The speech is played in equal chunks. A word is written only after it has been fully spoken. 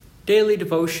Daily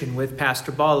Devotion with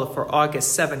Pastor Bala for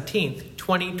August 17th,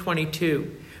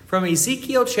 2022, from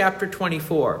Ezekiel chapter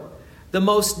 24, the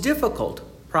most difficult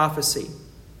prophecy.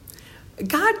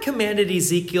 God commanded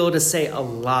Ezekiel to say a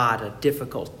lot of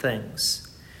difficult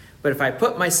things. But if I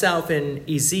put myself in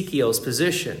Ezekiel's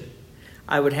position,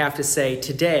 I would have to say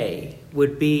today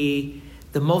would be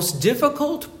the most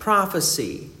difficult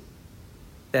prophecy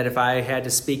that if I had to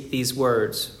speak these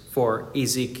words for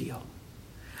Ezekiel.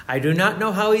 I do not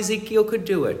know how Ezekiel could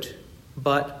do it,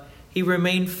 but he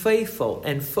remained faithful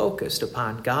and focused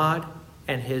upon God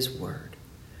and his word.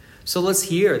 So let's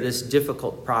hear this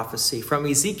difficult prophecy from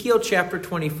Ezekiel chapter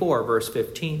 24, verse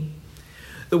 15.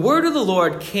 The word of the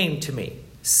Lord came to me,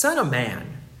 Son of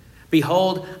man,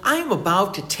 behold, I am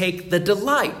about to take the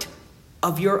delight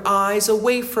of your eyes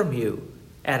away from you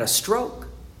at a stroke.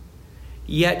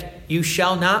 Yet you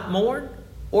shall not mourn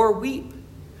or weep,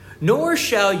 nor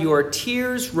shall your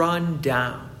tears run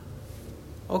down.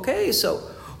 Okay, so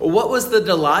what was the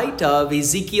delight of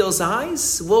Ezekiel's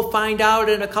eyes? We'll find out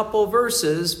in a couple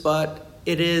verses, but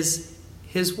it is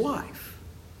his wife.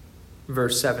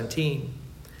 Verse 17,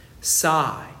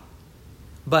 sigh,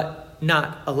 but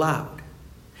not aloud.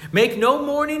 Make no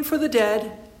mourning for the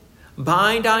dead.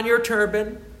 Bind on your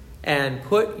turban and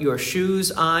put your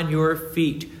shoes on your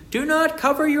feet. Do not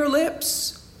cover your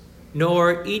lips,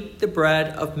 nor eat the bread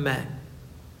of men.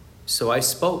 So I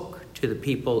spoke to the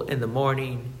people in the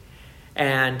morning,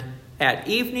 and at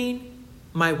evening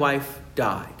my wife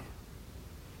died.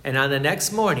 And on the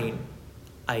next morning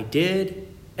I did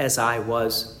as I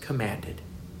was commanded.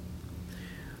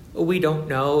 We don't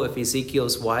know if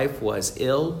Ezekiel's wife was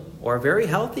ill or very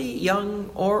healthy,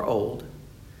 young or old.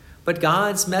 But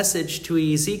God's message to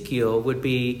Ezekiel would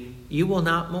be, you will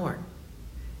not mourn.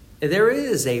 There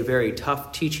is a very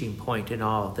tough teaching point in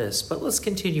all of this, but let's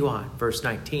continue on. Verse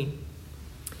 19.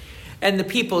 And the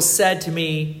people said to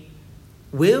me,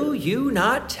 will you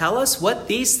not tell us what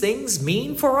these things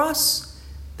mean for us,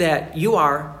 that you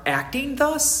are acting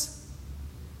thus?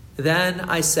 Then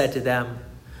I said to them,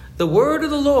 the word of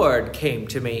the Lord came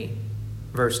to me.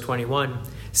 Verse 21.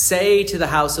 Say to the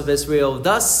house of Israel,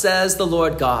 thus says the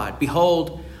Lord God,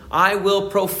 behold, I will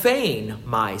profane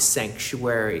my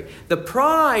sanctuary, the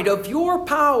pride of your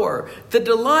power, the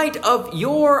delight of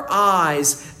your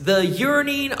eyes, the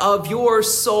yearning of your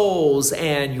souls,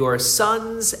 and your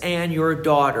sons and your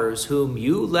daughters, whom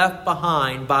you left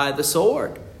behind by the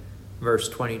sword. Verse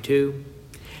 22.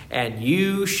 And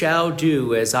you shall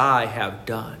do as I have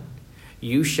done.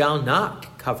 You shall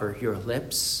not cover your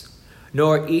lips,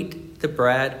 nor eat the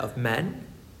bread of men.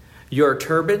 Your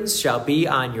turbans shall be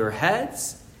on your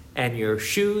heads, and your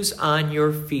shoes on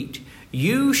your feet.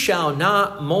 You shall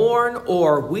not mourn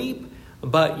or weep,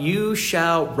 but you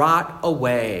shall rot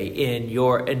away in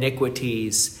your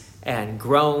iniquities and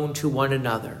groan to one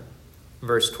another.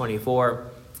 Verse 24.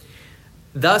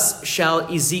 Thus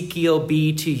shall Ezekiel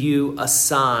be to you a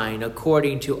sign,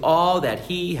 according to all that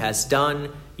he has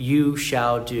done, you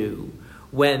shall do.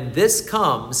 When this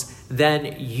comes,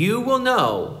 then you will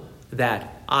know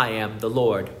that I am the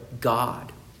Lord God.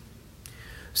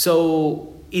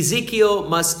 So Ezekiel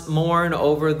must mourn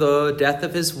over the death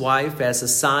of his wife as a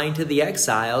sign to the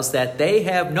exiles that they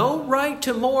have no right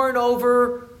to mourn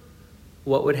over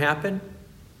what would happen?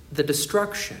 The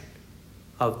destruction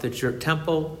of the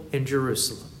temple in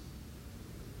Jerusalem.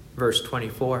 Verse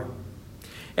 24.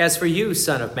 As for you,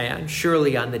 Son of man,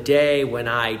 surely on the day when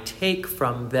I take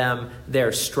from them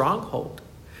their stronghold,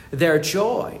 their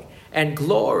joy and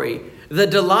glory, the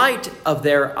delight of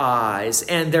their eyes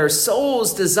and their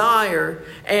soul's desire,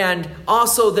 and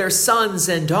also their sons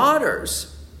and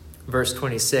daughters. Verse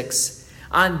 26,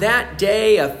 on that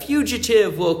day a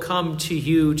fugitive will come to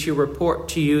you to report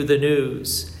to you the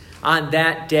news. On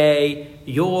that day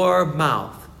your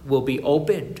mouth will be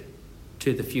opened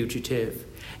to the fugitive,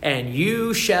 and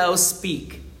you shall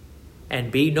speak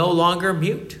and be no longer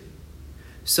mute.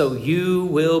 So you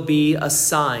will be a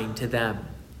sign to them,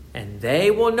 and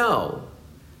they will know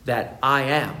that I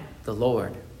am the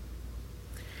Lord.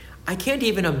 I can't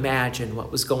even imagine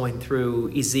what was going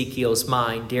through Ezekiel's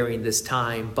mind during this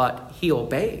time, but he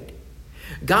obeyed.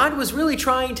 God was really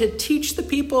trying to teach the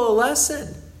people a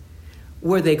lesson.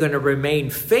 Were they going to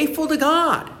remain faithful to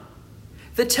God?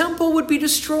 The temple would be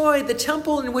destroyed, the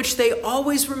temple in which they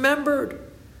always remembered,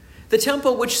 the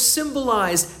temple which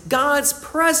symbolized God's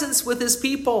presence with his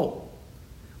people,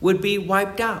 would be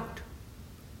wiped out.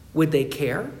 Would they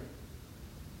care?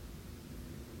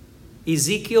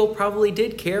 Ezekiel probably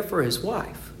did care for his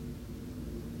wife.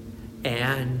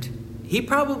 And he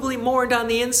probably mourned on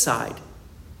the inside.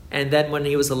 And then when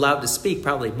he was allowed to speak,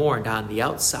 probably mourned on the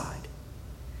outside.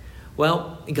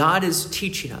 Well, God is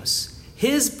teaching us.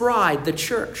 His bride, the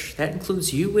church, that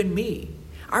includes you and me,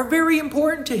 are very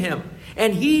important to him.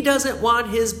 And he doesn't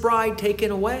want his bride taken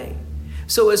away.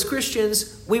 So as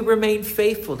Christians, we remain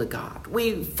faithful to God.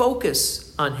 We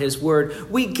focus on his word.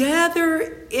 We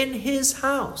gather in his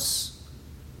house.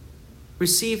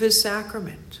 Receive his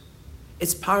sacrament.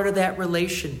 It's part of that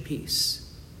relation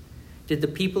piece. Did the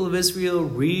people of Israel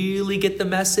really get the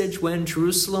message when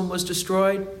Jerusalem was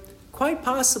destroyed? Quite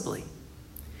possibly.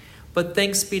 But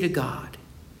thanks be to God.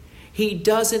 He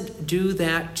doesn't do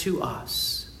that to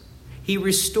us. He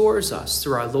restores us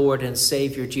through our Lord and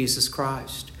Savior Jesus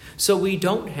Christ. So we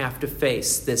don't have to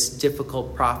face this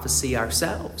difficult prophecy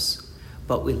ourselves,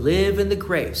 but we live in the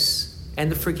grace and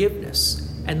the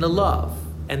forgiveness and the love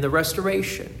and the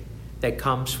restoration that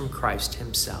comes from Christ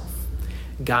himself.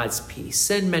 God's peace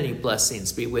and many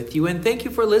blessings be with you, and thank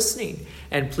you for listening.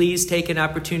 And please take an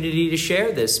opportunity to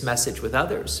share this message with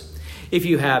others. If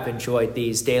you have enjoyed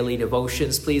these daily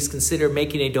devotions, please consider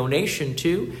making a donation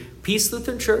to Peace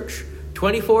Lutheran Church,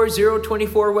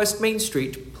 24024 West Main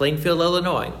Street, Plainfield,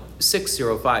 Illinois,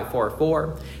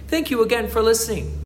 60544. Thank you again for listening.